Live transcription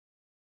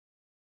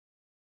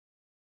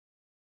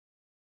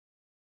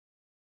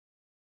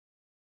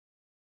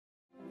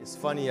It's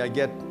funny, I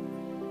get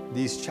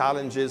these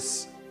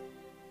challenges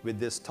with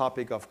this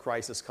topic of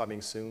Christ is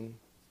coming soon.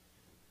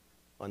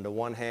 On the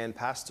one hand,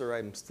 Pastor,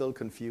 I'm still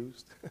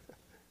confused.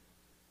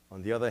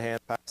 On the other hand,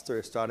 Pastor,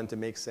 it's starting to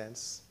make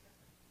sense.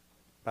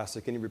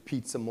 Pastor, can you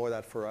repeat some more of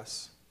that for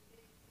us?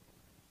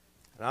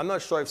 And I'm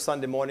not sure if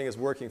Sunday morning is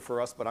working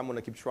for us, but I'm going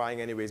to keep trying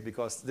anyways,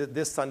 because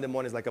this Sunday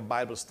morning is like a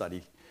Bible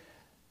study.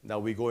 Now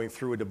we're going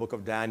through the book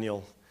of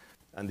Daniel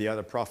and the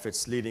other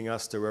prophets, leading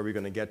us to where we're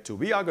going to get to.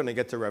 We are going to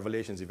get to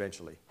Revelations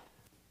eventually.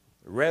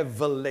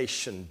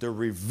 Revelation, the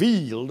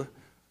revealed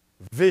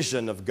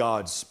vision of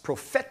God's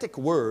prophetic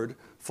word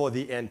for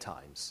the end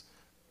times.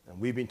 And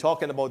we've been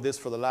talking about this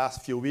for the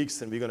last few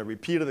weeks, and we're going to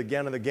repeat it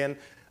again and again.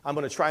 I'm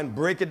going to try and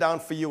break it down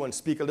for you and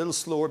speak a little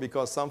slower,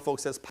 because some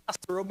folks says,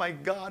 Pastor, oh my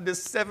God,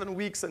 there's 7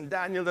 weeks and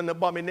Daniel and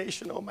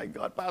Abomination. Oh my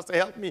God, Pastor,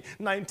 help me.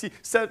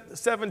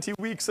 70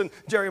 weeks and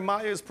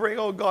Jeremiah is praying.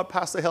 Oh God,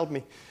 Pastor, help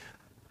me.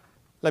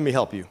 Let me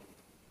help you.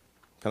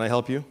 Can I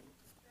help you?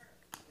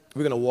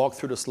 We're going to walk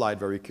through the slide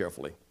very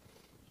carefully.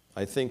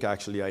 I think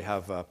actually I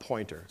have a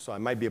pointer, so I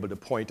might be able to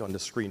point on the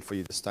screen for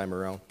you this time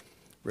around.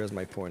 Where's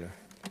my pointer?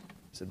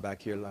 Is it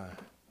back here?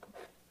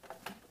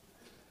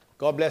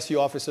 God bless you,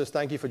 officers.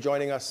 Thank you for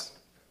joining us.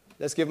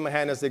 Let's give them a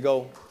hand as they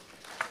go.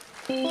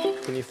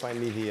 Can you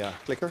find me the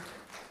clicker?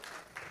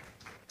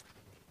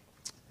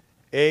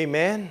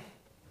 Amen.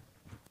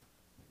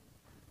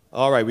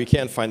 All right, we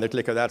can't find the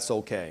clicker. That's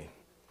okay.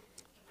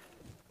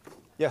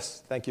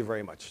 Yes, thank you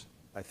very much.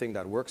 I think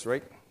that works,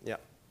 right? Yeah.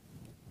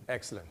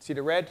 Excellent. See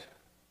the red?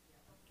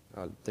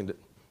 I think that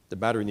the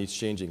battery needs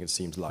changing, it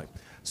seems like.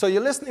 So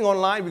you're listening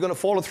online. We're going to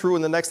follow through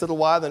in the next little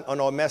while on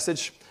our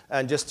message.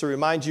 And just to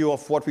remind you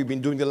of what we've been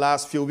doing the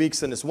last few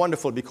weeks, and it's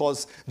wonderful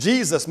because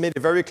Jesus made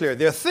it very clear.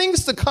 There are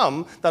things to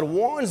come that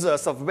warns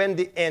us of when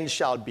the end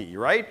shall be,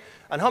 right?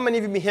 And how many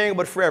of you have been hearing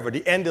about forever?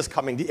 The end is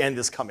coming, the end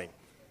is coming.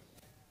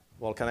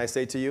 Well, can I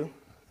say to you,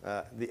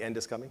 the end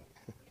is coming?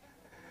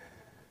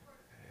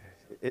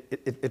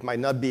 It might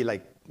not be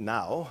like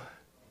now.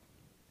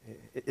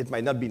 It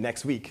might not be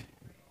next week.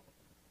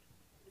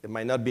 It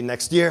might not be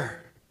next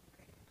year.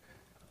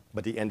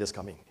 But the end is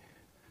coming.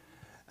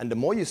 And the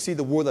more you see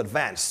the world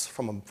advance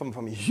from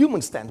a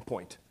human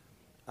standpoint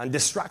and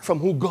distract from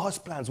who God's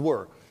plans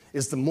were,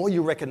 is the more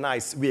you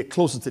recognize we are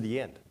closer to the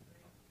end.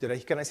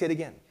 Can I say it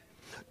again?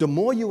 The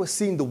more you are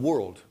seeing the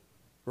world,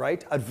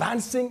 right,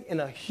 advancing in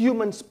a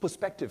human's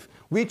perspective.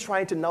 We're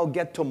trying to now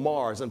get to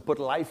Mars and put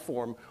life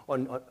form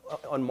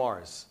on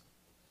Mars,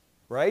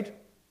 right?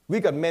 We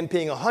got men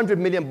paying $100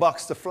 million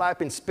to fly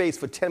up in space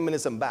for 10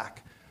 minutes and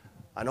back.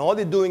 And all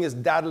they're doing is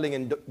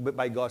daddling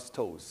by God's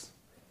toes,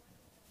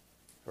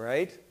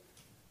 right?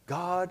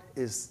 God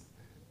is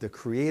the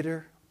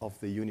creator of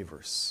the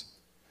universe.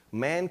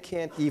 Man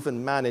can't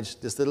even manage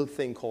this little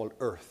thing called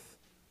Earth,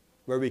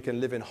 where we can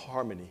live in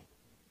harmony,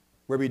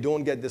 where we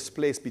don't get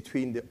displaced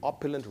between the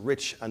opulent,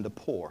 rich, and the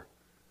poor,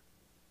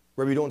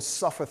 where we don't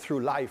suffer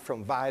through life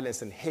from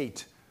violence and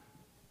hate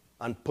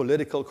and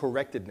political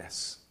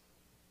correctness.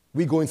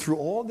 We're going through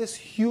all this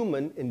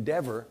human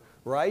endeavor,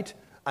 right?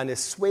 And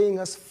it's swaying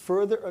us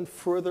further and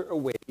further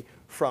away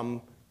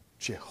from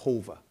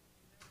Jehovah,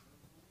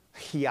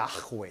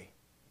 Yahweh,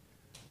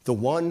 the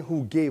one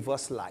who gave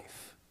us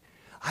life.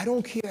 I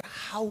don't care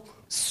how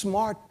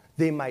smart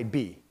they might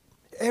be.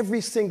 Every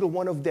single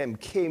one of them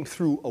came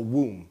through a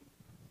womb.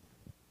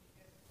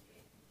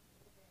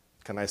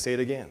 Can I say it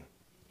again?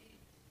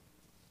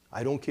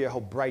 I don't care how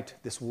bright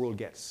this world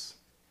gets,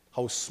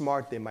 how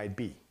smart they might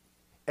be.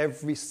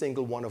 Every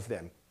single one of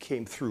them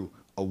came through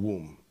a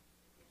womb.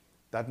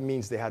 That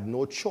means they had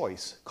no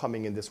choice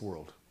coming in this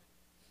world.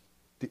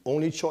 The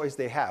only choice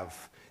they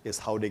have is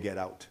how they get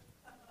out.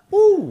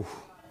 Ooh!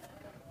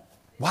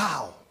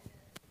 Wow!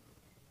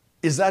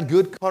 Is that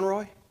good,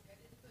 Conroy?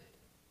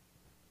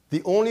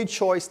 The only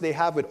choice they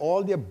have with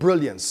all their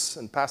brilliance,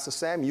 and Pastor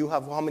Sam, you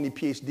have how many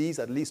PhDs?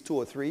 At least 2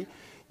 or 3.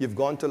 You've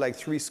gone to like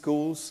 3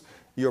 schools.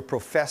 You're a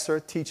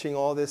professor teaching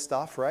all this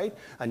stuff, right?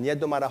 And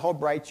yet, no matter how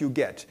bright you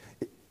get,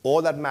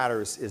 all that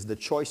matters is the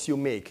choice you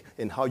make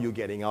in how you're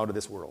getting out of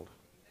this world.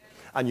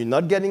 And you're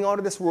not getting out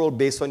of this world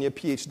based on your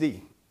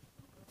PhD.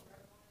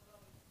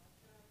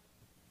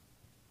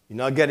 You're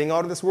not getting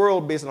out of this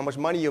world based on how much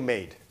money you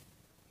made,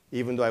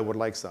 even though I would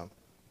like some.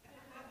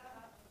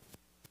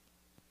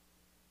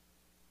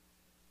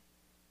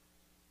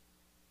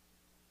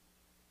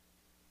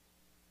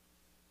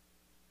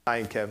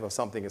 Kev, or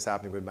something is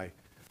happening with my...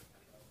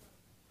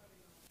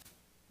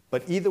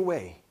 But either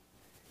way,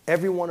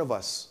 every one of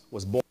us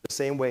was born the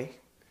same way,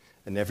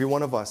 and every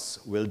one of us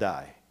will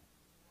die.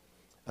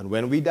 And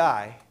when we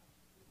die,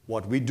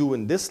 what we do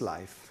in this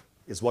life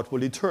is what will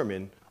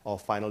determine our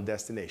final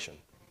destination.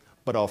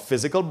 But our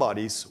physical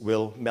bodies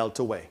will melt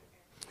away.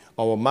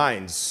 Our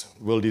minds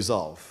will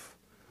dissolve.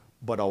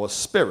 But our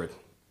spirit,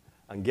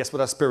 and guess what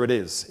our spirit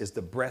is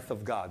the breath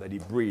of God that he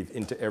breathed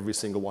into every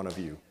single one of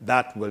you.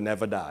 That will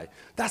never die.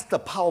 That's the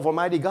power of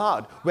Almighty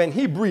God. When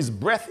he breathes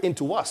breath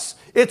into us,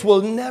 it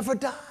will never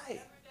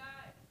die.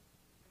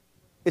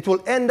 It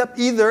will end up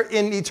either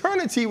in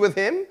eternity with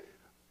him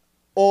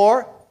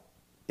or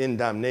in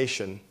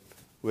damnation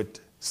with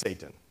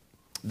Satan.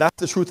 That's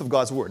the truth of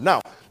God's word.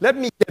 Now, let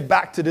me get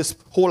back to this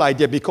whole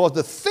idea, because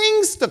the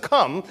things to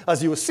come,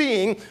 as you were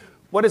seeing,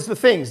 what is the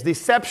things?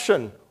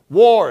 Deception,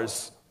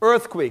 wars,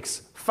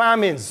 earthquakes,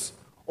 famines,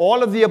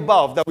 all of the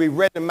above that we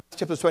read in Matthew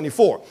chapter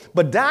 24.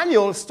 But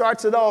Daniel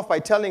starts it off by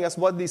telling us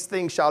what these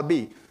things shall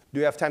be. Do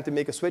you have time to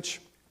make a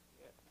switch?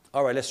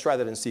 All right, let's try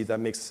that and see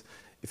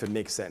if it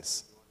makes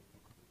sense.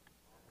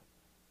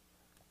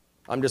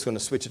 I'm just going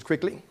to switch it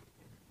quickly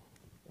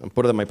and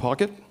put it in my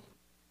pocket.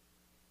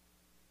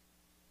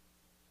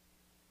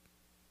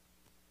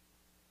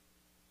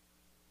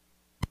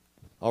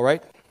 All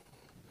right.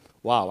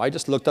 Wow, I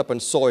just looked up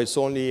and saw it's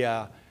only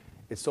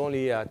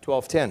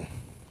 12:10.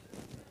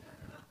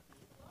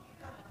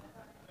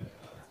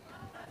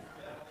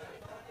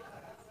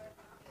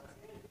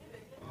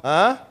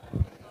 Huh?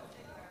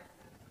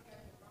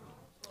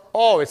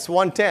 Oh, it's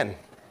 1:10.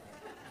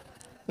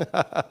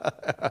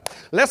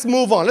 Let's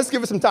move on. Let's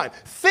give it some time.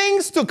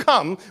 Things to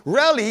come.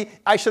 Really,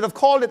 I should have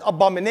called it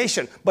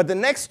abomination. But the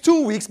next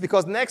 2 weeks,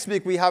 because next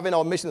week we have in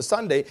our Mission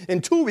Sunday,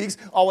 in 2 weeks,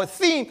 our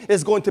theme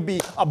is going to be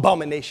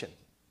abomination.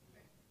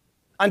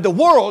 And the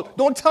world,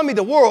 don't tell me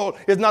the world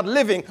is not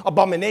living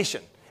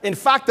abomination. In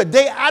fact, the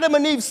day Adam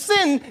and Eve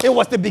sinned, it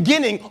was the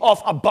beginning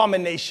of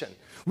abomination.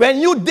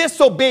 When you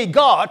disobey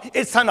God,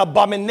 it's an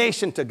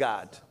abomination to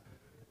God.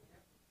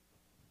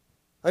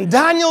 And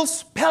Daniel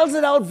spells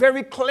it out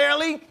very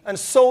clearly, and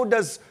so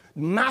does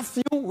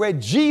Matthew, where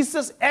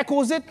Jesus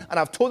echoes it. And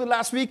I've told it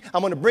last week. I'm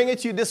going to bring it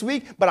to you this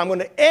week, but I'm going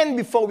to end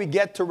before we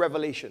get to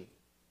Revelation,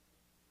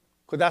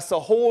 because that's a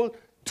whole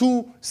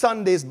 2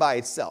 Sundays by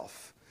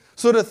itself.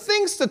 So the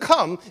things to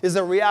come is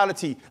a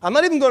reality. I'm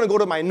not even going to go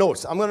to my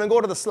notes. I'm going to go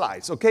to the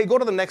slides, okay? Go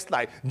to the next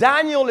slide.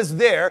 Daniel is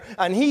there,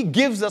 and he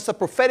gives us a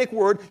prophetic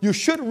word. You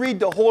should read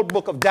the whole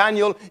book of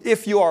Daniel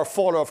if you are a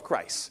follower of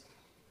Christ.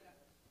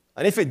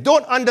 And if you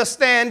don't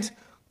understand,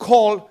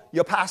 call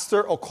your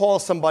pastor or call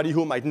somebody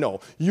who might know.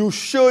 You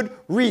should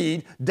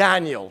read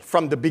Daniel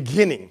from the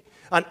beginning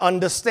and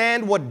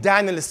understand what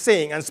Daniel is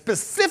saying. And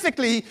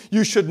specifically,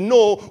 you should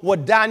know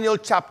what Daniel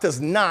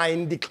chapters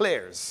 9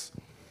 declares.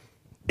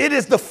 It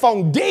is the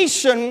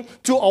foundation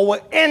to our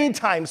end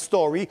time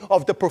story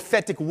of the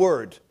prophetic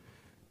word.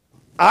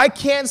 I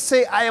can't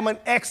say I am an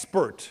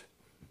expert,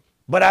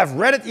 but I've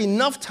read it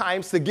enough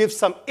times to give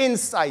some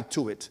insight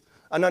to it,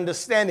 an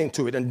understanding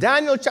to it. And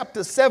Daniel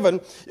chapter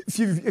 7,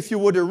 if you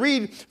were to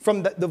read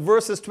from the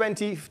verses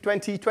 20,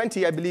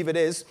 I believe it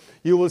is,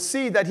 you will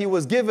see that he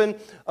was given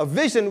a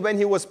vision when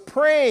he was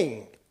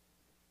praying.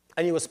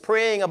 And he was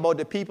praying about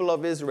the people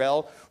of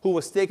Israel who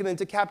was taken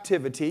into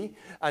captivity.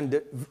 And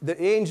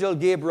the angel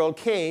Gabriel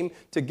came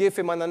to give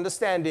him an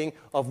understanding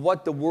of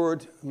what the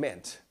word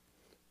meant.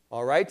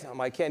 All right?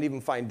 I can't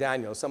even find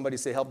Daniel. Somebody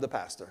say, help the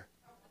pastor.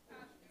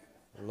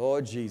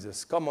 Lord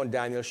Jesus. Come on,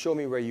 Daniel. Show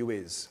me where you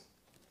is.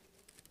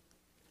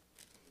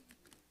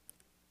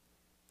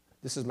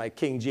 This is my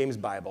King James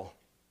Bible.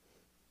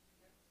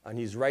 And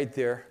he's right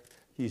there.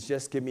 He's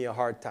just giving me a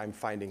hard time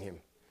finding him.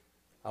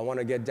 I want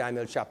to get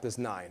Daniel chapters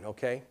 9,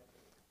 okay?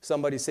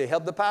 Somebody say,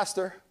 help the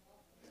pastor.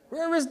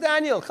 Where is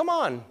Daniel? Come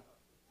on.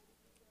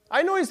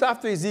 I know he's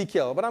after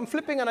Ezekiel, but I'm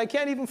flipping and I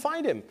can't even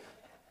find him.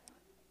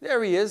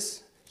 There he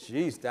is.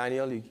 Jeez,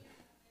 Daniel,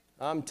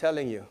 I'm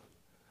telling you.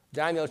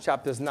 Daniel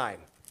chapters 9.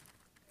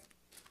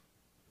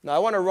 Now, I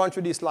want to run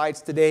through these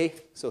slides today,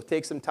 so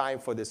take some time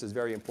for this. It's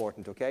very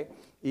important, okay?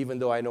 Even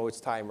though I know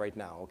it's time right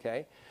now,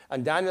 okay?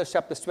 And Daniel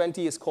chapter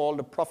 20 is called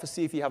the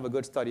prophecy if you have a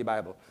good study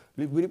Bible.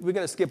 We're going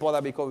to skip all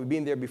that because we've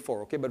been there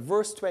before, okay? But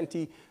verse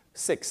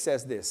 26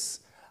 says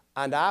this,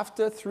 and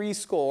after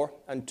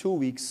 62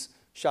 weeks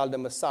shall the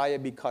Messiah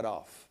be cut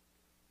off,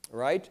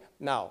 right?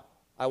 Now,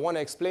 I want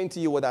to explain to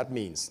you what that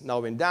means.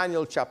 Now, in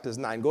Daniel chapters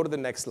 9, go to the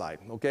next slide,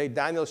 okay?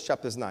 Daniel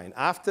chapters 9.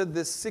 After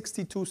the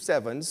 62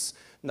 sevens,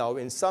 now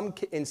in some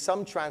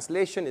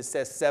translation it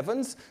says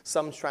sevens,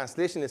 some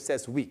translation it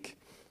says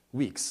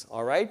weeks,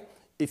 all right?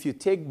 If you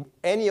take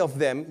any of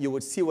them, you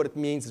would see what it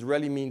means. It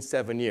really means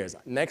 7 years.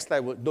 Next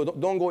slide,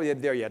 don't go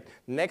there yet.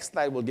 Next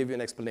slide will give you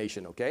an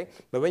explanation, okay?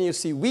 But when you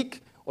see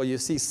week or you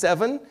see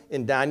 7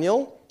 in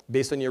Daniel,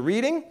 based on your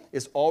reading,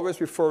 it's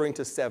always referring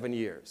to 7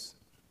 years.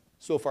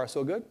 So far,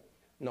 so good?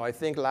 No, I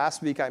think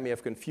last week I may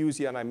have confused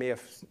you and I may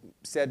have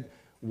said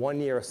 1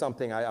 year or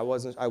something. I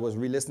was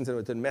re-listening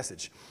to the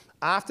message.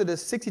 After the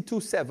 62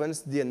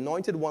 sevens, the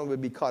anointed one will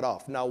be cut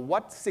off. Now,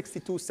 what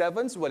 62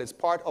 sevens? Well, it's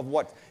part of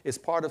what? It's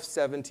part of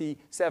 70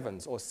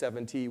 sevens or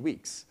 70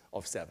 weeks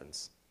of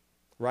sevens,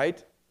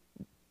 right?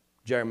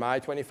 Jeremiah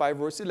 25,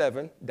 verse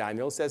 11,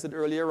 Daniel says it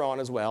earlier on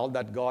as well,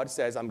 that God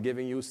says, I'm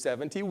giving you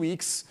 70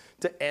 weeks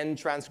to end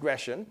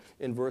transgression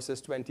in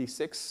verses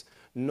 26.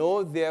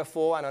 Know,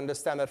 therefore, and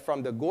understand that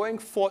from the going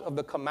forth of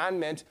the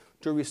commandment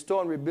to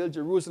restore and rebuild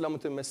Jerusalem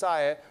unto the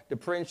Messiah, the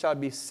prince shall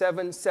be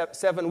 7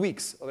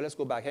 weeks. Oh, let's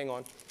go back, hang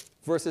on.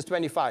 Verses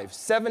 25,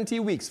 70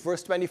 weeks,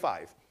 verse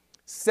 25.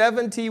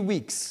 70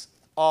 weeks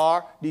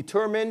are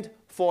determined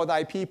for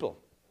thy people.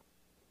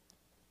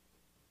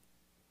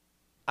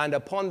 And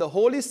upon the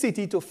holy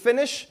city to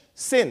finish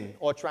sin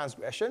or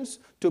transgressions,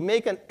 to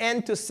make an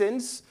end to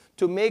sins,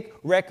 to make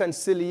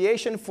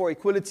reconciliation for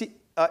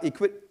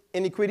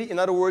iniquity. In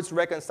other words,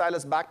 reconcile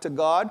us back to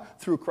God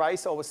through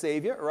Christ our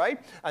Savior, right?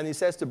 And he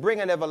says to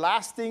bring an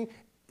everlasting,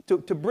 to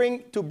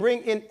bring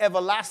in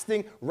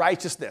everlasting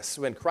righteousness.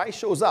 When Christ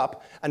shows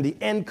up and the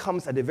end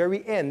comes at the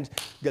very end,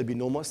 there'll be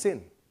no more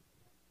sin.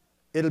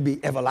 It'll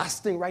be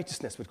everlasting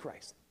righteousness with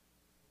Christ,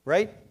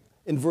 right?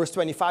 In verse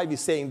 25,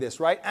 he's saying this,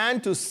 right?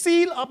 And to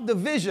seal up the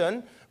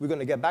vision, we're going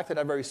to get back to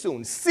that very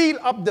soon. Seal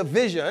up the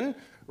vision,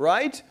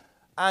 right?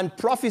 And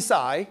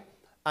prophesy,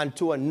 and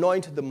to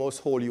anoint the most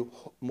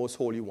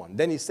holy one.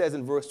 Then he says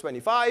in verse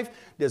 25,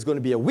 there's going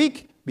to be a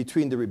week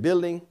between the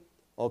rebuilding,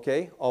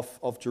 okay,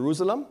 of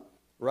Jerusalem,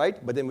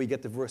 right? But then we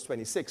get to verse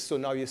 26. So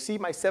now you see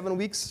my 7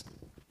 weeks?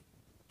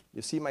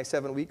 You see my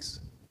 7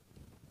 weeks?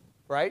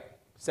 Right?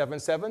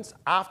 7 sevens.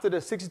 After the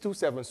 62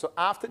 sevens. So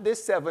after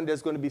this 7,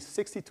 there's going to be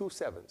 62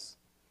 sevens.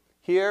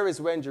 Here is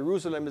when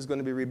Jerusalem is going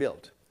to be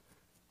rebuilt.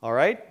 All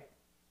right?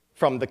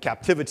 From the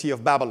captivity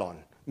of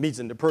Babylon, Medes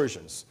and the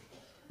Persians,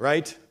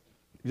 right?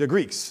 The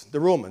Greeks, the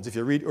Romans. If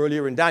you read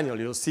earlier in Daniel,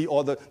 you'll see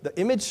all the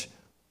image,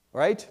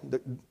 right?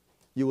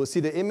 You will see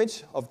the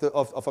image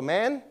of a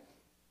man.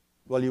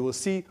 Well, you will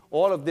see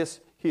all of this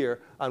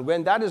here. And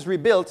when that is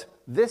rebuilt,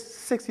 this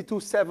 62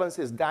 sevens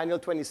is Daniel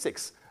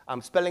 26.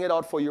 I'm spelling it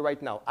out for you right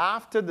now.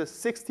 After the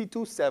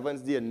 62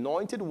 sevens, the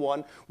anointed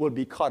one will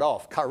be cut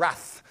off.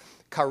 Karath.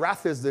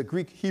 Karath is the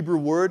Greek Hebrew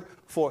word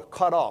for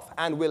cut off,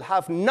 and will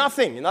have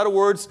nothing. In other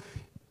words,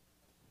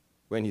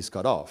 when he's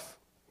cut off,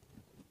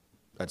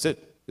 that's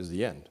it. Is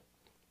the end,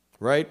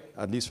 right?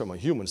 At least from a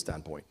human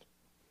standpoint.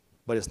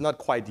 But it's not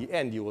quite the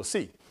end, you will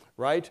see,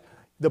 right?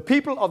 The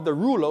people of the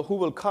ruler who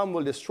will come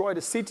will destroy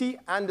the city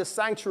and the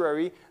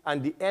sanctuary,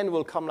 and the end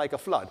will come like a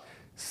flood.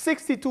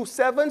 62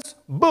 sevens,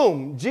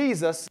 boom,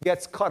 Jesus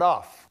gets cut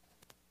off.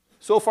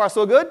 So far,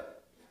 so good?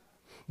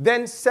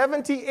 Then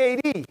 70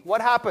 AD,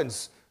 what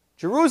happens?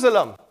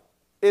 Jerusalem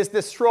is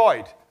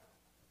destroyed.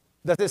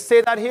 Does it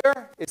say that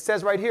here? It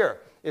says right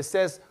here. It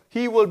says,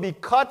 he will be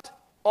cut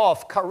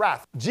off,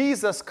 Karath.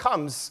 Jesus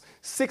comes,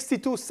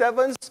 62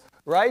 sevens,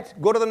 right?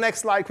 Go to the next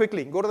slide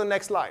quickly. Go to the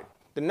next slide.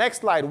 The next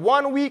slide.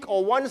 1 week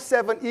or 1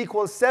 7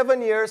 equals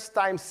 7 years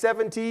times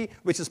 70,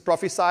 which is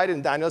prophesied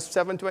in Daniel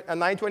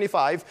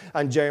 9:25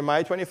 and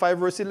Jeremiah 25,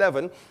 verse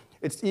 11.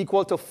 It's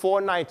equal to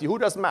 490. Who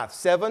does math?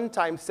 7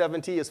 times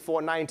 70 is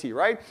 490,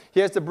 right?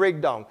 Here's the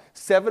breakdown.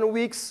 7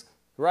 weeks,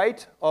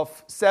 right,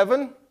 of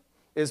 7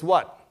 is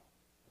what?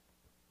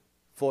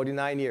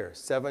 49 years.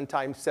 7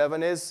 times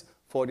 7 is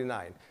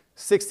 49.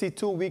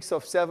 62 weeks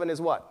of 7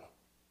 is what?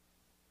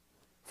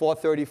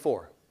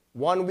 434.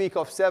 1 week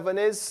of 7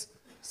 is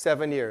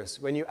 7 years.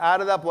 When you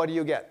add it up, what do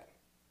you get?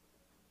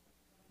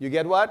 You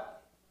get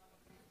what?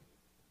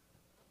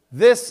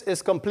 This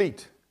is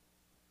complete.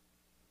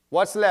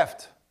 What's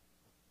left?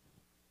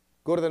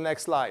 Go to the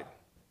next slide.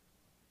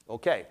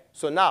 Okay,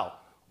 so now,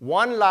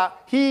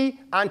 he,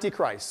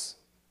 Antichrist.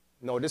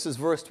 No, this is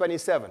verse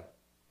 27.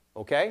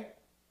 Okay?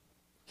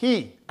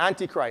 He,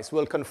 Antichrist,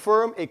 will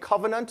confirm a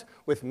covenant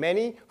with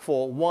many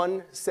for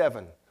 1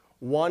 7.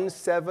 1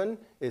 7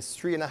 is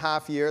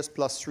 3.5 years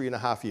plus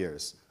 3.5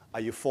 years. Are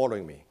you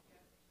following me?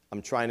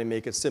 I'm trying to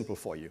make it simple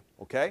for you,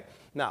 okay?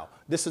 Now,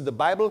 this is the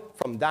Bible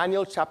from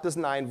Daniel chapters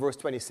 9, verse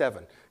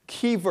 27.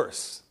 Key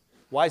verse.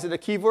 Why is it a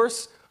key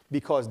verse?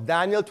 Because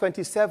Daniel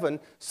 27,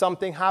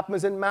 something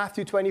happens in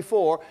Matthew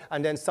 24,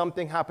 and then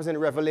something happens in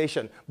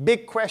Revelation.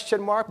 Big question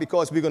mark,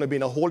 because we're going to be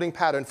in a holding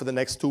pattern for the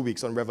next 2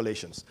 weeks on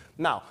Revelations.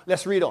 Now,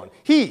 let's read on.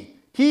 He,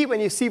 when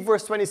you see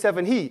verse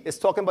 27, he is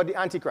talking about the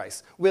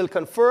Antichrist, will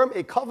confirm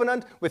a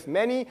covenant with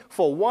many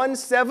for 1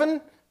 7.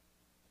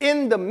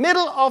 In the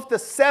middle of the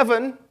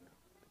 7,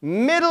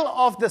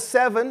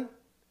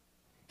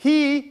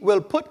 he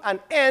will put an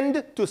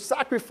end to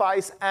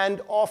sacrifice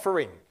and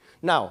offering.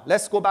 Now,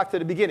 let's go back to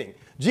the beginning.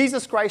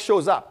 Jesus Christ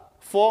shows up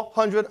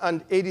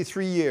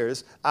 483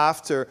 years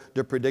after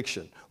the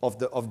prediction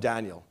of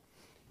Daniel.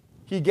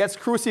 He gets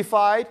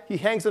crucified, he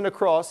hangs on the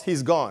cross,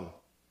 he's gone.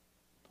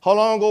 How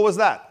long ago was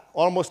that?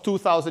 Almost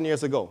 2,000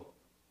 years ago.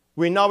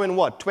 We're now in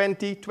what?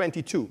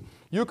 2022.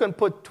 You can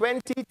put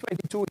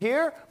 2022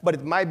 here, but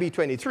it might be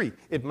 23.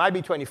 It might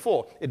be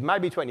 24. It might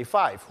be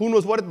 25. Who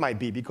knows what it might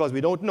be, because we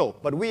don't know.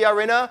 But we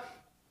are in a...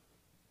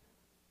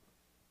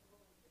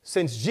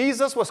 Since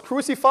Jesus was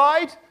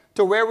crucified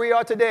to where we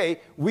are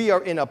today, we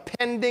are in a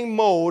pending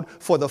mode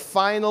for the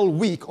final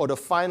week or the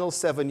final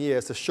 7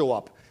 years to show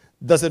up.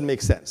 Does it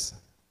make sense?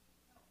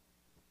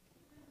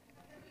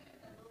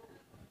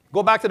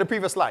 Go back to the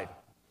previous slide.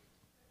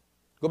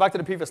 Go back to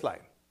the previous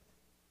slide.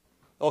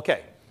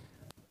 Okay.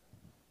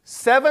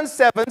 7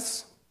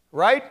 sevens,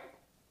 right,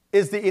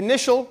 is the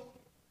initial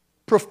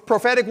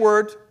prophetic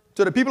word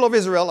to the people of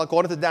Israel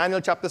according to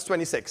Daniel chapter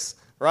 26,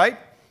 right?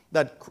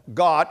 That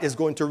God is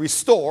going to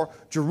restore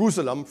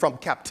Jerusalem from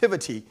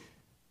captivity,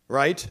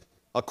 right?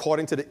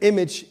 According to the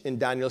image in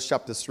Daniel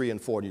chapters 3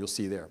 and 4, you'll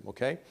see there,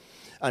 okay?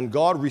 And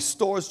God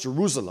restores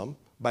Jerusalem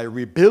by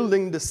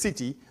rebuilding the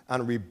city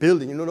and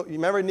rebuilding. You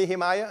remember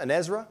Nehemiah and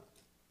Ezra?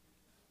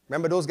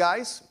 Remember those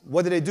guys?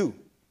 What did they do?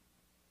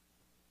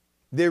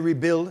 they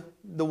rebuild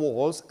the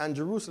walls and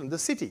Jerusalem, the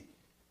city,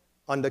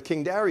 under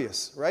King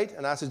Darius, right?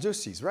 And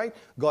Artaxerxes, right?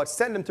 God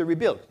sent them to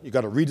rebuild. You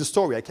got to read the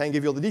story. I can't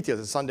give you all the details.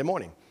 It's Sunday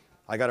morning.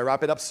 I got to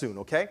wrap it up soon,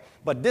 okay?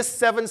 But this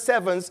 7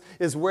 sevens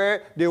is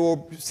where they were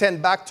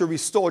sent back to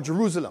restore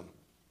Jerusalem.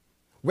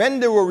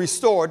 When they were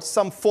restored,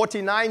 some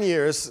 49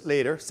 years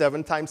later,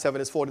 7 times 7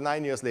 is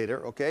 49 years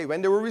later, okay?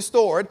 When they were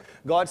restored,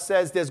 God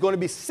says there's going to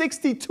be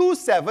 62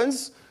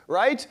 sevens,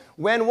 right?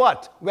 When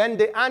what?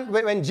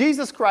 When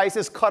Jesus Christ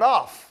is cut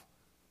off.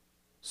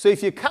 So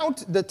if you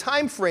count the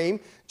time frame,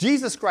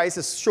 Jesus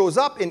Christ shows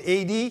up in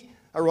AD,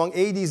 around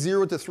AD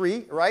 0 to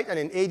 3, right? And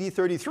in AD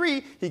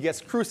 33, he gets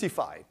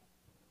crucified.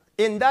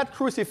 In that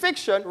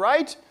crucifixion,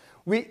 right,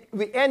 we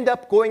end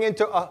up going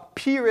into a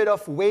period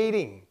of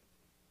waiting.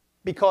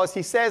 Because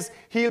he says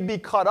he'll be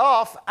cut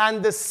off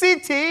and the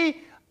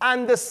city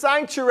and the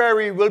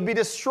sanctuary will be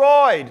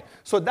destroyed.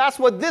 So that's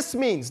what this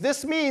means.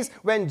 This means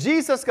when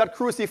Jesus got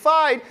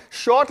crucified,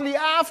 shortly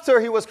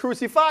after he was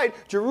crucified,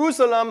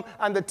 Jerusalem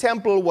and the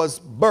temple was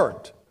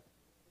burnt,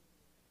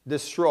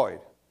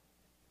 destroyed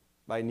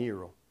by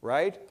Nero,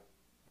 right?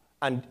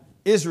 And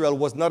Israel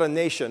was not a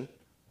nation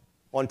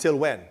until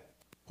when?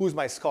 Who's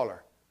my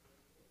scholar?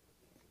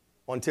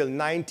 Until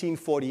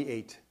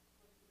 1948.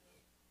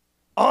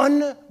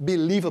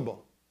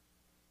 Unbelievable.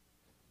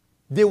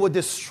 They were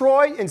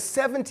destroyed in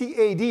 70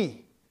 AD.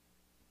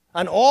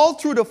 And all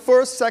through the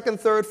 1st,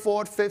 2nd, 3rd,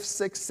 4th,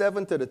 5th, 6th,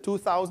 7th to the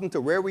 2000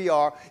 to where we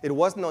are, it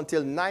wasn't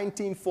until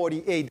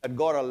 1948 that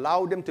God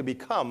allowed them to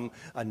become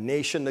a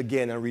nation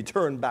again and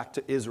return back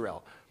to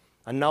Israel.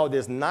 And now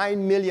there's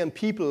 9 million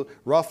people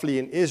roughly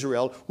in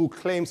Israel who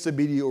claims to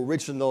be the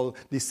original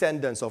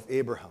descendants of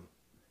Abraham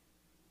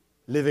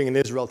living in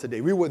Israel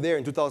today. We were there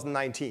in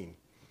 2019.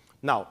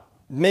 Now,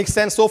 makes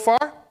sense so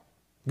far?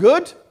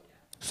 Good?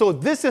 So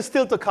this is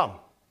still to come.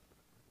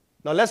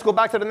 Now let's go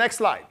back to the next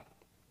slide.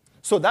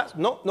 So that's,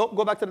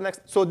 go back to the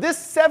next. So this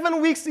 7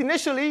 weeks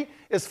initially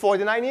is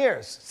 49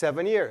 years,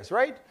 7 years,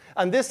 right?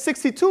 And this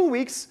 62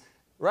 weeks,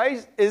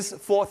 right, is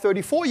for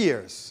 34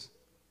 years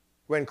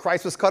when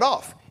Christ was cut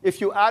off.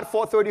 If you add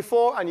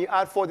 434 and you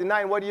add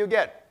 49, what do you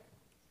get?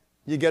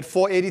 You get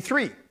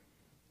 483.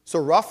 So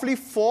roughly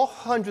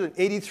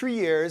 483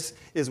 years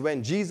is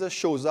when Jesus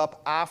shows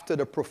up after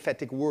the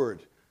prophetic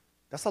word.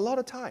 That's a lot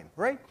of time,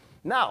 right?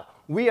 Now,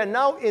 we are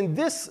now in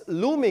this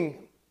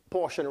looming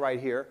portion right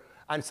here,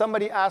 and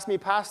somebody asked me,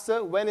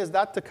 Pastor, when is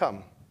that to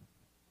come?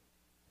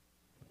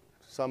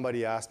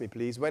 Somebody asked me,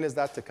 please, when is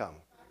that to come?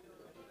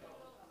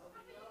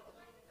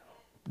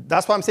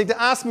 That's why I'm saying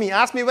to ask me.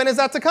 Ask me, when is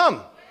that to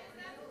come?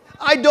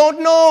 I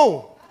don't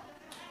know.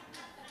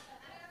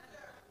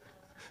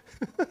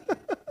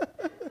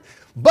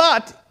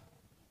 But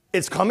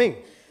it's coming.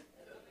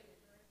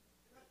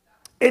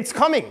 It's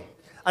coming.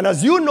 And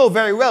as you know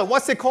very well,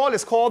 what's it called?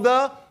 It's called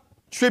the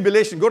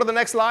tribulation. Go to the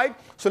next slide.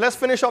 So let's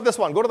finish off this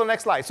one. Go to the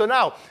next slide. So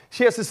now,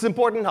 here's this is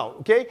important now,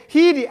 okay?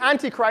 He, the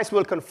Antichrist,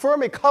 will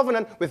confirm a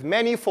covenant with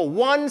many for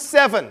 1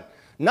 7.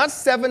 Not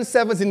 7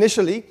 sevens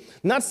initially,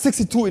 not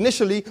 62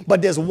 initially,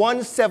 but there's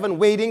 1 7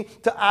 waiting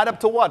to add up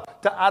to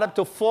what? To add up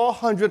to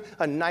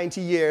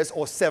 490 years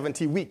or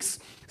 70 weeks.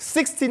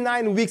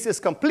 69 weeks is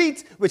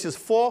complete, which is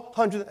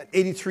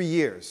 483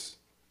 years.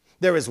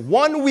 There is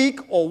 1 week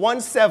or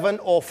 1 7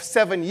 or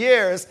 7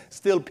 years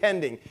still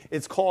pending.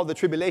 It's called the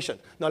tribulation.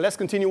 Now let's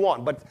continue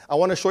on, but I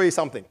want to show you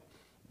something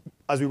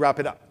as we wrap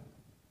it up.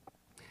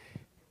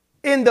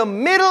 In the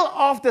middle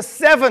of the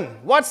 7,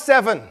 what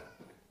 7?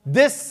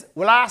 This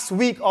last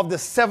week of the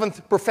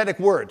 7th prophetic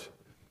word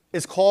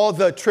is called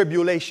the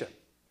tribulation.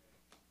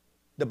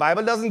 The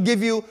Bible doesn't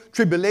give you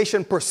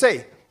tribulation per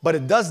se, but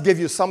it does give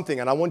you something,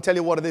 and I won't tell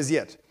you what it is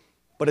yet.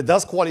 But it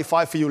does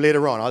qualify for you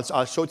later on.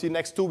 I'll show it to you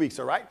next 2 weeks,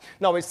 all right?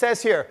 Now, it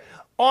says here,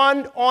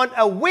 on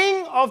a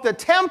wing of the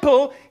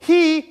temple,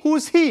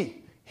 who's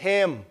he?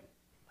 Him,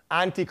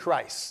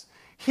 Antichrist.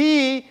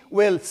 He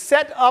will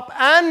set up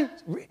and,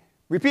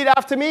 repeat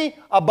after me,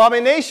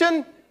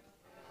 abomination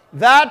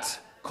that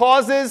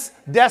causes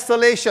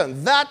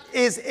desolation. That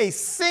is a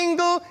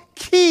single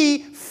key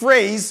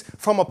phrase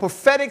from a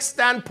prophetic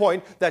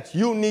standpoint that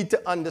you need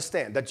to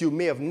understand, that you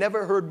may have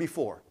never heard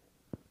before.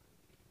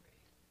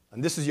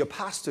 And this is your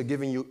pastor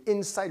giving you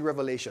inside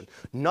revelation,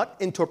 not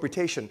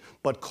interpretation,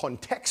 but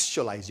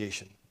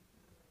contextualization.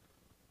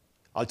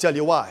 I'll tell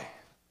you why.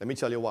 Let me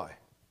tell you why.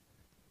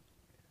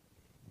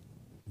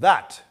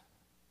 That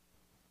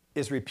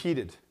is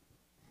repeated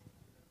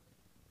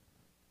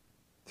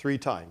 3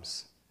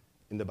 times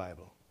in the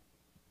Bible.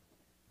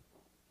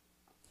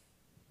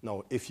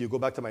 Now, if you go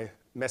back to my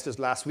message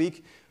last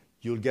week,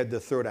 you'll get the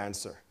 3rd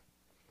answer.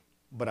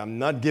 But I'm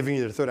not giving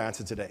you the 3rd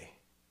answer today.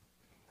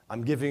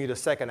 I'm giving you the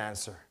 2nd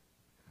answer.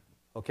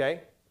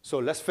 Okay? So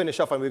let's finish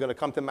up, and we're going to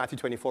come to Matthew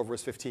 24,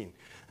 verse 15.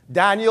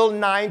 Daniel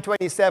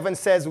 9:27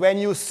 says, when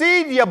you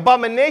see the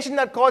abomination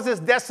that causes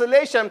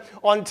desolation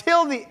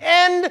until the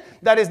end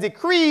that is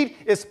decreed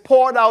is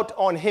poured out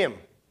on him.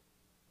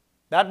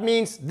 That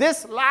means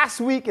this last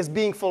week is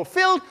being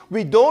fulfilled.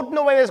 We don't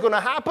know when it's going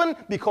to happen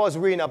because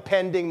we're in a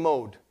pending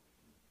mode.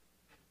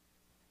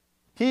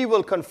 He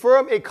will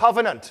confirm a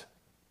covenant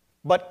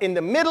But in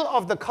the middle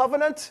of the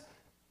covenant,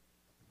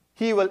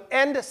 he will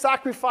end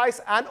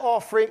sacrifice and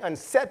offering and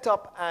set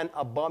up an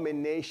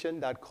abomination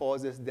that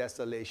causes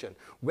desolation.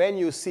 When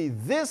you see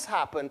this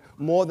happen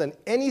more than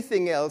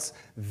anything else,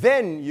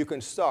 then you can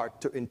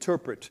start to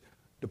interpret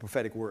the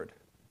prophetic word.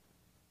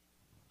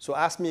 So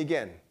ask me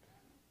again,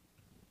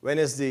 when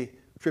is the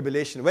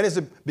tribulation? When is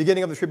the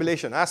beginning of the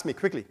tribulation? Ask me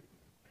quickly.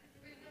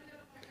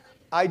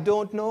 I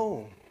don't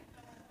know.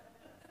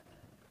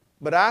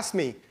 But ask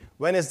me,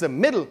 when is the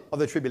middle of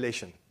the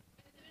tribulation?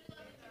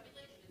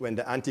 When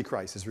the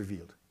Antichrist is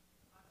revealed.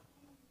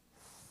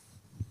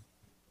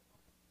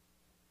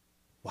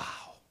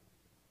 Wow.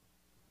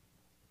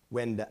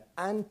 When the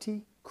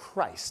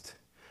Antichrist,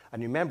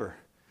 and remember,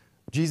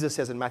 Jesus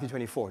says in Matthew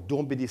 24,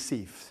 don't be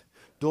deceived.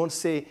 Don't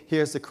say,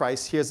 here's the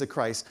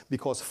Christ,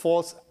 because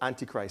false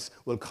Antichrist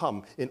will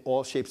come in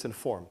all shapes and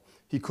form.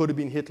 He could have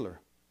been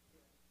Hitler.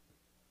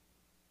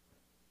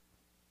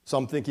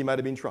 Some think he might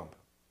have been Trump.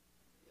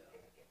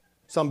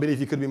 Some believe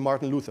he could have been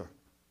Martin Luther.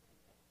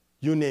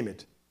 You name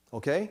it.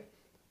 Okay?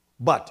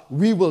 But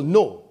we will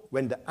know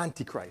when the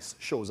Antichrist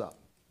shows up.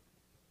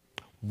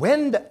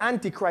 When the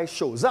Antichrist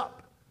shows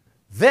up,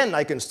 then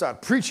I can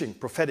start preaching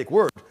prophetic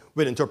word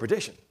with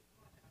interpretation.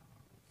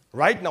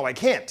 Right now I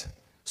can't.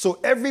 So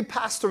every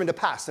pastor in the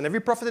past and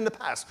every prophet in the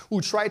past who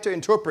tried to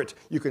interpret,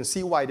 you can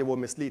see why they were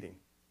misleading.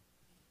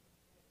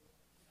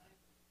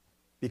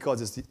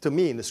 Because to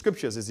me, in the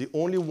scriptures, is the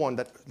only one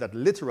that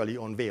literally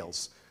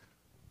unveils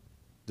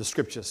the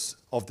scriptures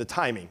of the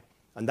timing.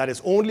 And that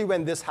is only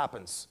when this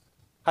happens.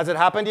 Has it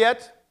happened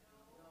yet?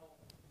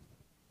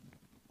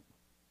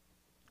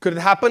 Could it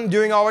happen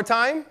during our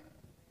time?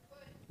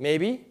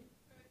 Maybe.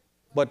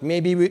 But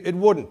maybe it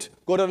wouldn't.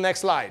 Go to the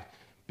next slide.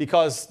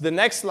 Because the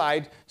next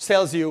slide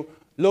tells you,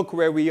 look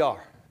where we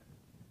are.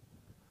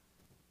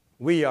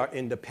 We are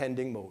in the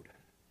pending mode.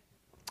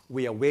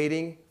 We are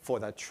waiting for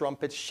that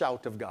trumpet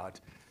shout of God.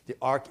 The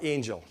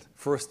archangel,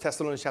 1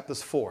 Thessalonians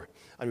chapters 4.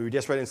 And we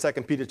just read in 2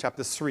 Peter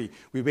chapter 3.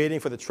 We're waiting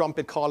for the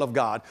trumpet call of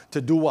God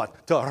to do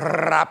what? To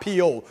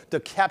rapio, to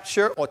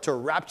capture or to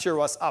rapture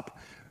us up.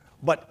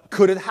 But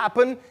could it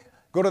happen?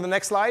 Go to the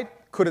next slide.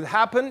 Could it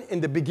happen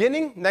in the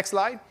beginning? Next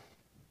slide.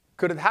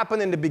 Could it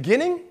happen in the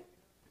beginning?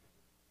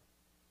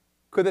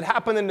 Could it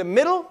happen in the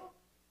middle?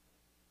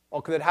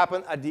 Or could it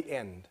happen at the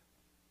end?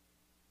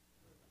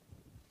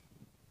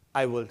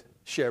 I will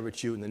share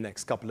with you in the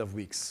next couple of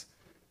weeks.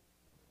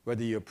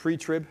 Whether you're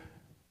pre-trib,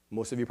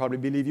 most of you probably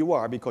believe you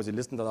are because you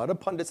listened to a lot of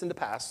pundits in the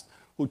past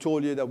who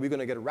told you that we're going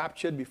to get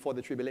raptured before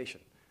the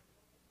tribulation.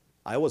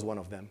 I was one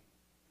of them.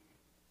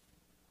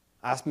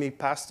 Ask me,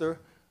 Pastor,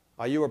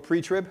 are you a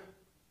pre-trib?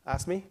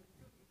 Ask me.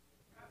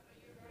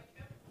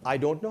 I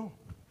don't know.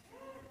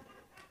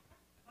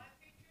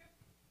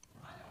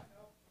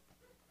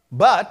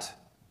 But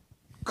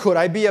could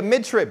I be a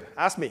mid-trib?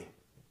 Ask me.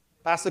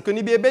 Pastor, couldn't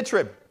you be a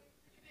mid-trib?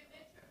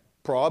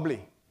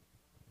 Probably.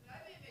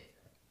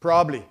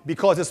 Probably.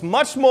 Because it's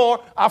much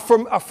more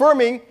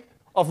affirming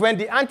of when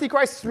the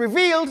Antichrist is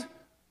revealed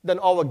than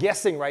our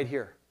guessing right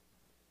here.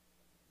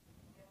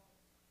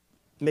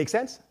 Make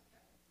sense?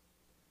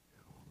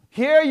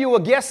 Here you were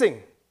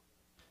guessing.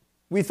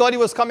 We thought he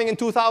was coming in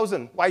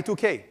 2000,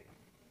 Y2K.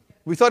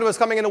 We thought he was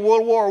coming in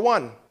World War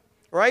I,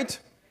 right?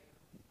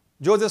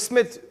 Joseph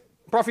Smith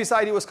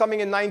prophesied he was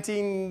coming in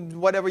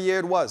 19, whatever year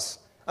it was,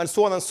 and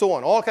so on and so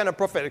on. All kind of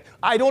prophetic.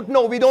 I don't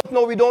know, we don't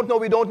know, we don't know,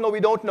 we don't know, we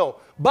don't know.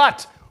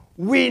 But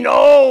we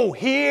know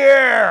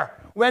here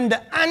when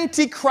the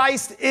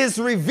Antichrist is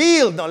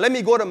revealed. Now let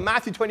me go to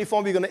Matthew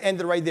 24. We're going to end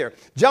it right there.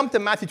 Jump to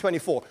Matthew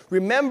 24.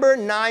 Remember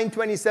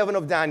 9:27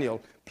 of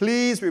Daniel.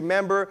 Please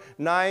remember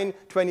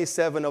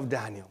 9:27 of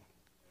Daniel.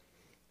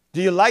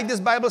 Do you like this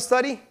Bible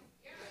study?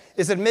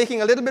 Is it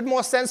making a little bit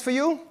more sense for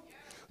you?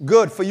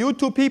 Good. For you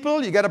two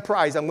people, you get a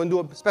prize. I'm going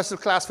to do a special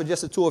class for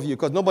just the two of you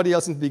because nobody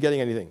else seems to be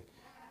getting anything.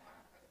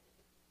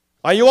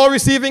 Are you all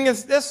receiving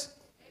this?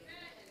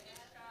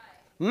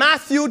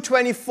 Matthew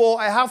 24,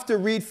 I have to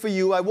read for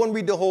you. I won't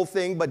read the whole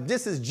thing, but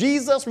this is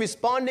Jesus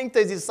responding to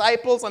his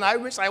disciples, and I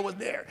wish I was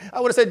there. I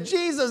would have said,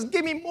 Jesus,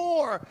 give me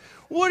more.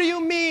 What do you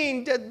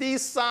mean that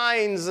these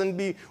signs and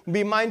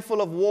be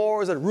mindful of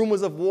wars and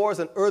rumors of wars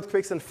and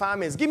earthquakes and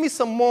famines? Give me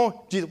some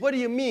more, Jesus. What do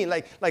you mean?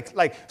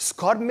 Like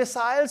Scud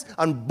missiles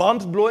and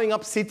bombs blowing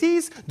up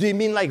cities? Do you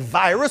mean like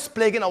virus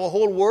plaguing our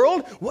whole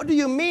world? What do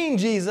you mean,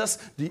 Jesus?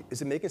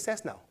 Is it making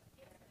sense now?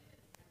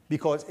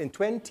 Because in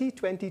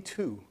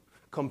 2022,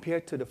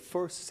 compared to the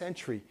first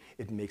century,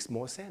 it makes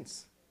more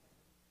sense.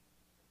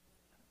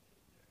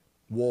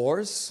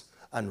 Wars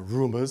and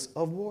rumors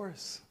of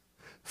wars.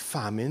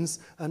 Famines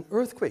and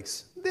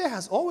earthquakes. There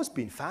has always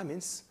been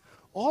famines,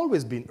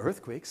 always been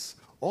earthquakes,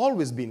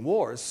 always been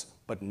wars,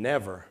 but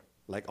never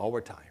like our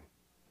time.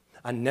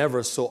 And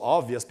never so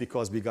obvious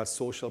because we got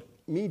social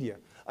media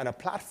and a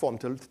platform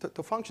to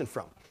function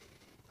from.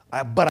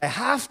 But I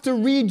have to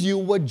read you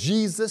what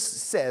Jesus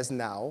says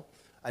now.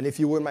 And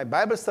if you were in my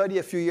Bible study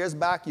a few years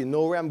back, you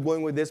know where I'm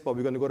going with this, but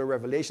we're going to go to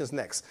Revelations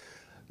next.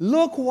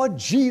 Look what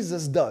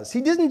Jesus does. He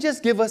didn't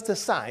just give us the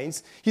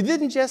signs. He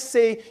didn't just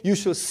say you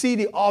shall see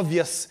the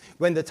obvious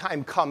when the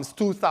time comes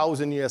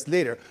 2,000 years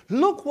later.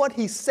 Look what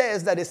he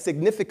says that is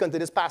significant to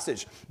this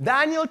passage.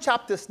 Daniel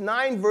chapter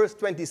 9 verse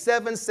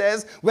 27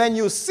 says, when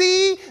you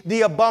see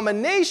the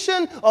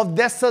abomination of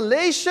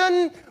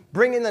desolation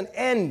bringing an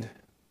end.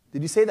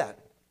 Did you say that?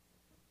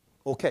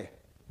 Okay.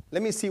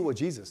 Let me see what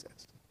Jesus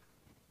says.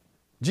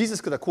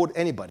 Jesus could have quoted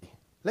anybody.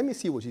 Let me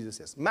see what Jesus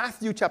says.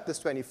 Matthew chapter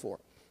 24.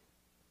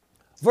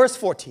 Verse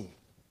 14.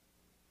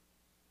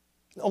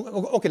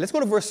 Okay, let's go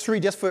to verse 3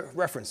 just for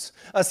reference.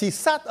 As he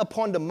sat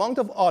upon the Mount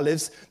of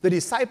Olives, the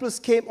disciples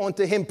came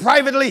unto him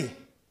privately.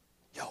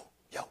 Yo,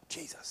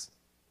 Jesus,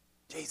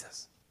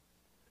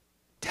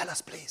 tell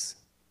us please,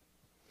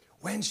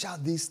 when shall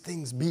these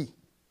things be?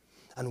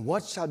 And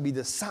what shall be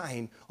the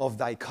sign of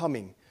thy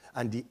coming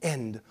and the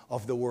end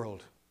of the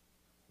world?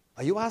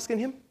 Are you asking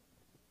him?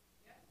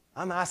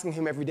 I'm asking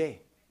him every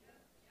day.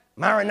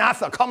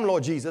 Maranatha, come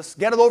Lord Jesus,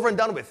 get it over and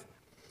done with.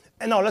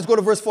 And now let's go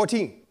to verse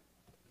 14.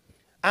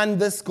 And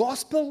this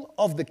gospel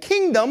of the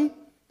kingdom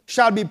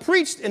shall be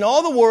preached in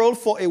all the world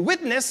for a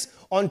witness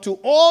unto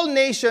all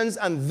nations,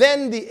 and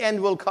then the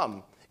end will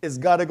come. It's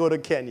got to go to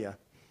Kenya.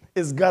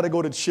 It's got to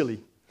go to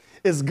Chile.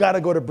 It's got to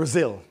go to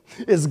Brazil.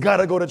 It's got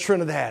to go to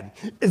Trinidad.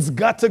 It's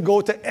got to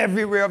go to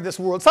everywhere of this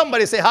world.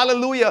 Somebody say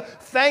hallelujah.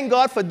 Thank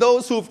God for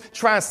those who've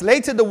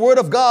translated the word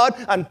of God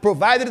and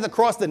provided it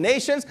across the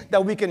nations,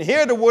 that we can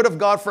hear the word of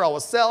God for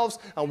ourselves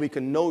and we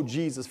can know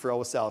Jesus for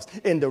ourselves.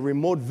 In the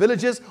remote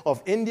villages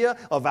of India,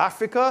 of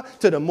Africa,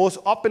 to the most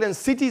opulent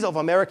cities of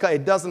America,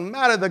 it doesn't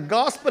matter. The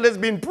gospel has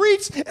been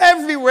preached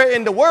everywhere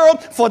in the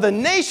world for the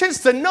nations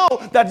to know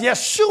that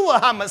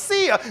Yeshua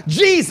HaMashiach,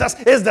 Jesus,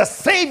 is the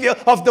Savior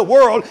of the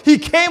world. He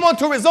came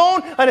unto his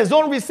own, and his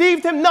own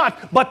received him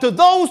not. But to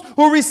those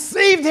who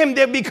received him,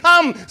 they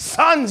become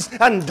sons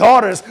and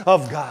daughters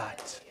of God.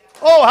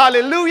 Oh,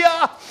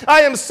 hallelujah.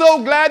 I am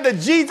so glad that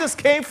Jesus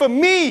came for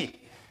me.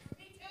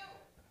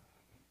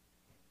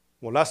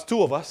 Well, that's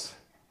two of us.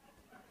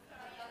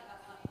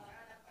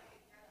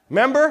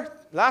 Remember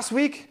last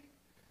week?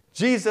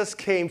 Jesus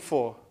came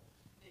for.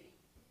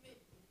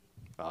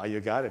 Oh, you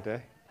got it, eh?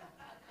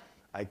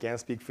 I can't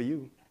speak for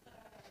you.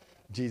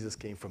 Jesus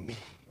came for me.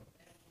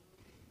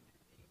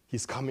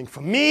 He's coming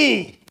for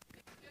me.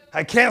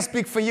 I can't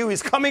speak for you.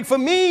 He's coming for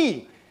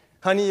me.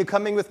 Honey, you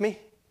coming with me?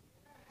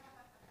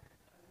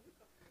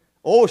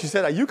 Oh, she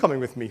said, are you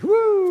coming with me?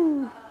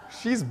 Woo!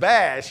 She's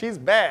bad. She's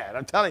bad.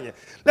 I'm telling you.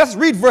 Let's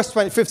read verse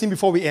 15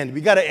 before we end. We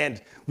got to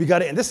end.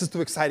 This is too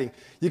exciting.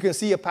 You can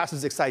see your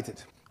pastor's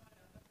excited.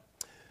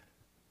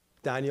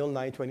 Daniel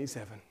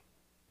 9:27.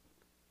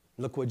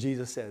 Look what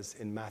Jesus says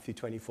in Matthew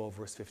 24,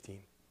 verse 15.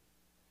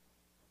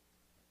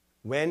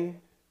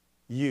 When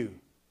you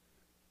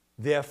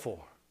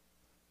therefore,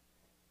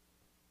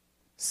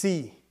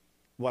 see,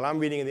 well, I'm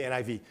reading in the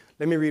NIV.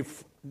 Let me read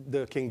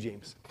the King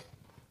James.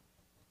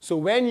 So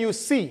when you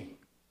see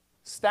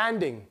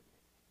standing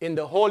in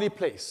the holy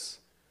place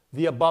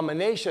the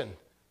abomination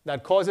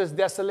that causes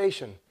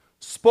desolation,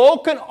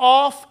 spoken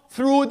of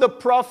through the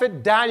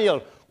prophet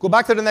Daniel. Go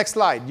back to the next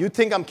slide. You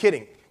think I'm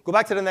kidding. Go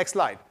back to the next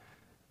slide.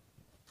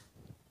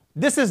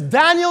 This is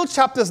Daniel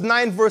chapters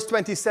 9, verse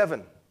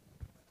 27.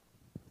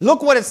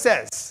 Look what it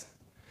says.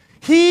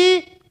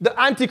 He, the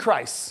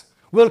Antichrist,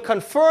 will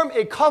confirm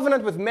a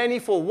covenant with many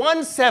for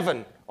 1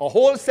 7, a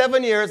whole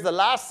 7 years, the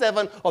last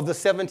 7 of the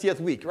 70th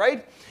week,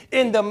 right?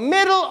 In the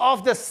middle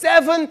of the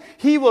 7,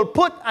 he will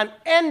put an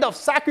end of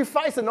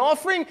sacrifice and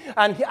offering,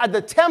 and at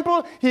the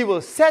temple, he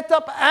will set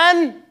up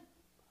an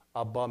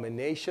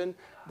abomination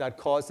that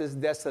causes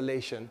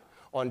desolation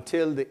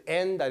until the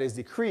end that is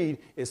decreed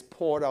is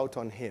poured out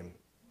on him.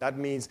 That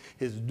means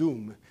his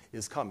doom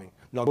is coming.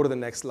 Now go to the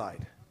next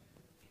slide.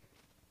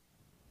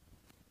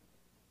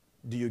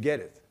 Do you get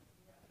it?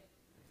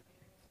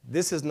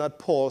 This is not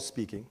Paul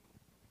speaking.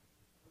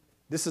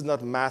 This is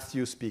not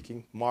Matthew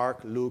speaking,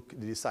 Mark, Luke,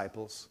 the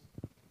disciples.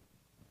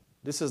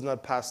 This is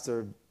not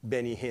Pastor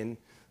Benny Hinn.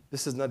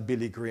 This is not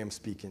Billy Graham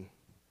speaking.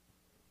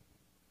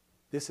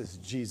 This is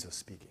Jesus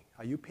speaking.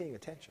 Are you paying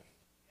attention?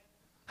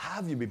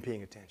 Have you been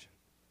paying attention?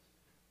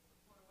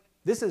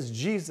 This is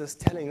Jesus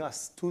telling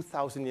us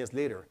 2,000 years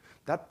later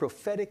that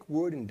prophetic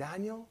word in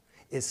Daniel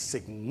is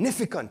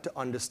significant to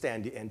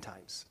understand the end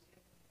times.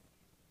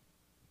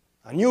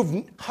 And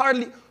you've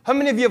hardly, how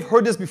many of you have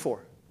heard this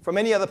before from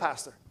any other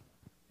pastor?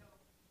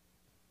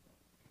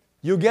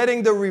 You're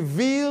getting the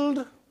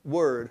revealed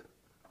word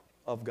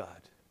of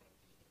God.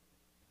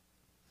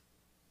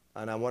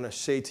 And I want to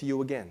say to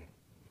you again,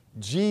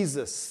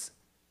 Jesus,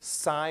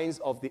 signs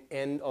of the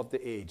end of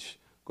the age.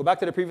 Go back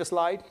to the previous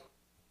slide.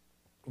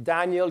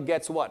 Daniel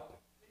gets what?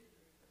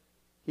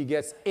 He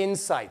gets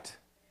insight.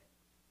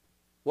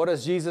 What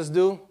does Jesus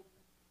do?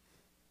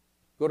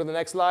 Go to the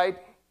next slide.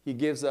 He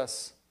gives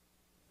us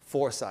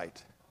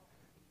foresight.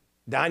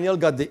 Daniel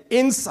got the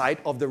insight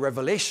of the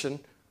revelation,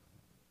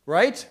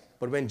 right?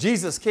 But when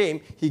Jesus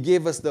came, he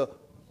gave us the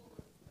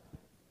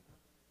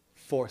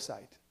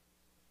foresight.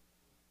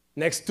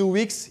 Next 2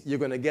 weeks, you're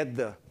going to get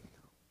the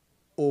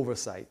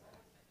oversight.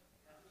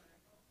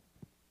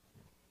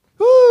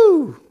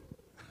 Woo!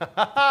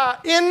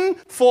 In,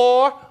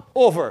 for,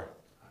 over.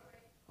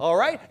 All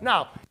right?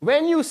 Now,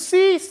 when you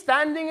see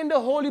standing in the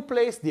holy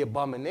place the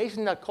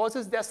abomination that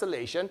causes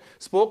desolation,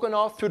 spoken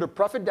of through the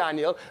prophet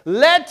Daniel,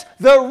 let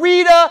the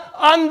reader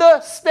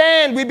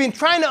understand. We've been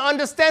trying to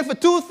understand for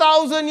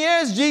 2,000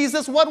 years,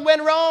 Jesus, what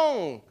went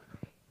wrong.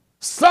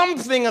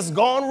 Something has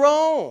gone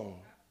wrong.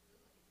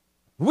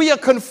 We are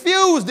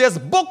confused. There's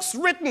books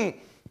written,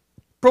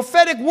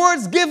 prophetic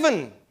words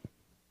given,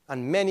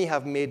 and many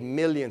have made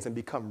millions and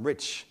become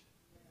rich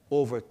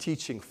over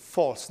teaching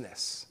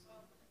falseness.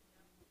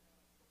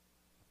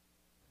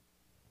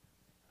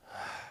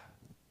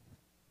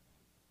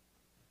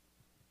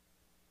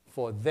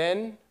 For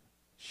then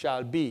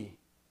shall be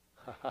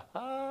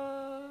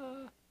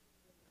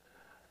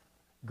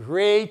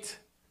great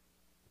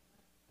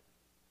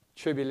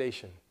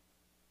tribulation,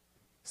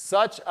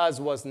 such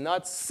as was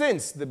not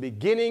since the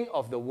beginning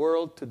of the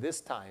world to this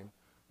time,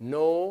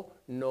 no,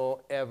 nor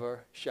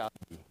ever shall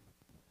be.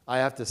 I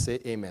have to say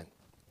amen.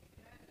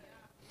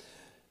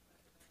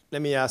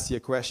 Let me ask you a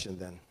question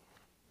then.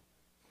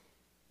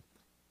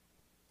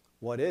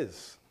 What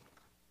is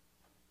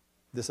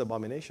this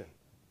abomination?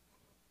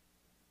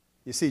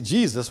 You see,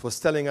 Jesus was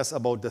telling us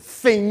about the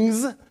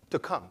things to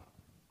come.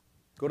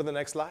 Go to the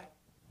next slide.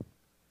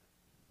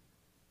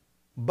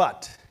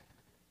 But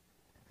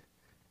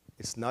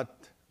it's not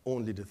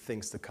only the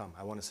things to come.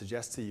 I want to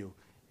suggest to you,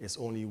 it's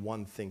only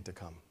one thing to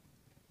come.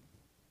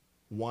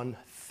 One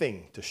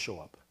thing to show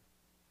up.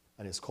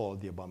 And it's called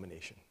the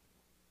abomination.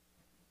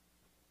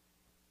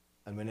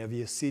 And whenever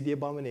you see the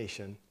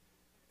abomination,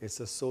 it's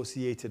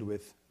associated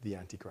with the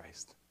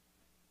Antichrist.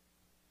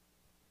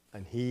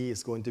 And he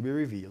is going to be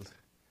revealed.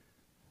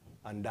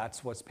 And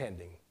that's what's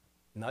pending.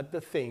 Not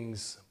the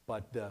things,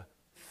 but the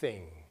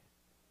thing.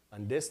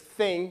 And this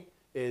thing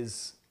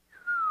is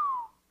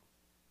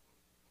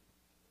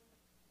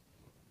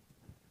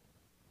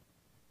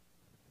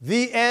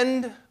the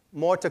end,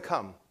 more to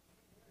come.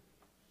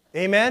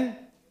 Amen?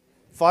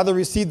 Father,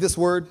 receive this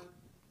word.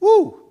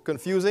 Woo!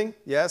 Confusing,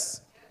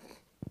 yes.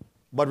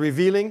 But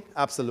revealing,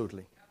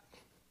 absolutely.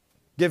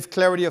 Give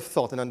clarity of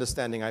thought and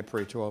understanding, I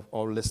pray, to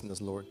our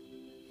listeners, Lord.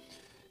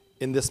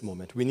 In this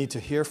moment, we need to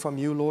hear from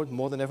you, Lord,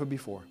 more than ever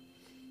before.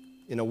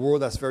 In a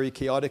world that's very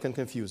chaotic and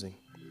confusing.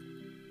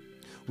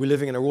 We're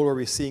living in a world where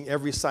we're seeing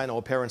every sign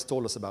our parents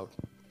told us about.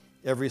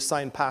 Every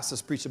sign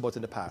pastors preached about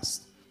in the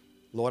past.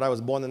 Lord, I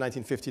was born in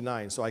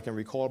 1959, so I can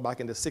recall back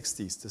in the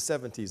 60s, the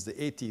 70s, the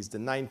 80s, the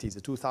 90s,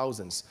 the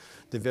 2000s,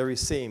 the very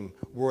same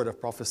word of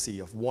prophecy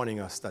of warning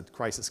us that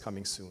Christ is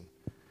coming soon.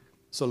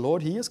 So,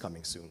 Lord, he is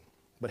coming soon.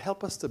 But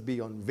help us to be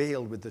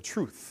unveiled with the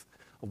truth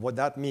of what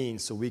that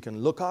means so we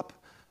can look up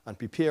and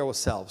prepare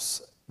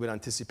ourselves with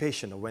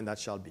anticipation of when that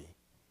shall be.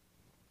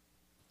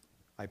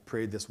 I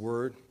pray this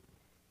word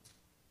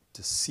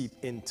to seep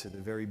into the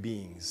very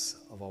beings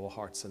of our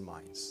hearts and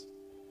minds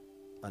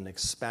and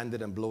expand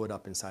it and blow it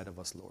up inside of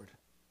us, Lord,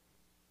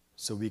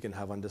 so we can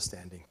have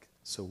understanding.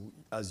 So,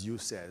 as you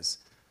says,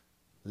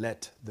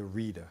 let the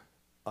reader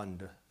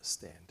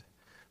understand.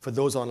 For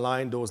those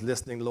online, those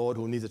listening, Lord,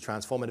 who need a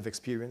transformative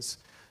experience,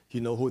 you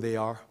know who they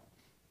are.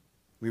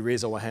 We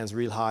raise our hands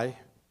real high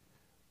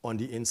on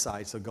the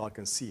inside so God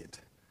can see it.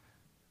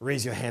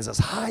 Raise your hands as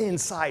high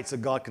inside so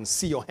God can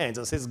see your hands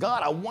and says,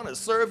 God, I want to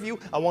serve you.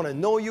 I want to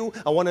know you.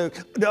 I want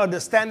to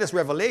understand this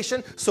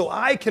revelation so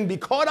I can be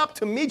caught up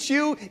to meet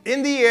you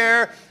in the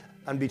air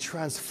and be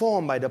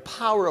transformed by the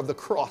power of the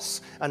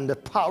cross and the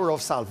power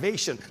of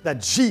salvation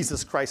that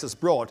Jesus Christ has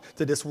brought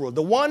to this world.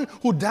 The one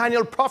who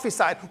Daniel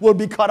prophesied will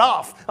be cut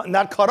off. And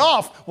that cut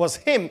off was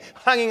him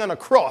hanging on a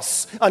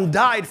cross and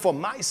died for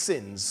my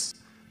sins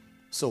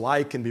so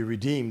I can be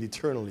redeemed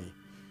eternally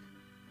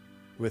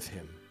with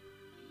him.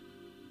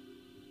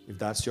 If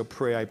that's your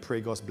prayer, I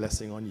pray God's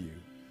blessing on you.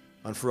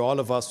 And for all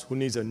of us who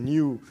needs a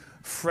new,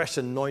 fresh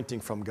anointing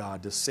from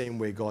God, the same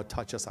way God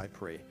touch us, I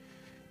pray,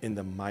 in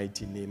the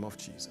mighty name of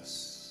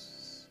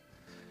Jesus.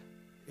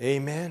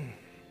 Amen.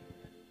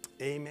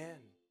 Amen.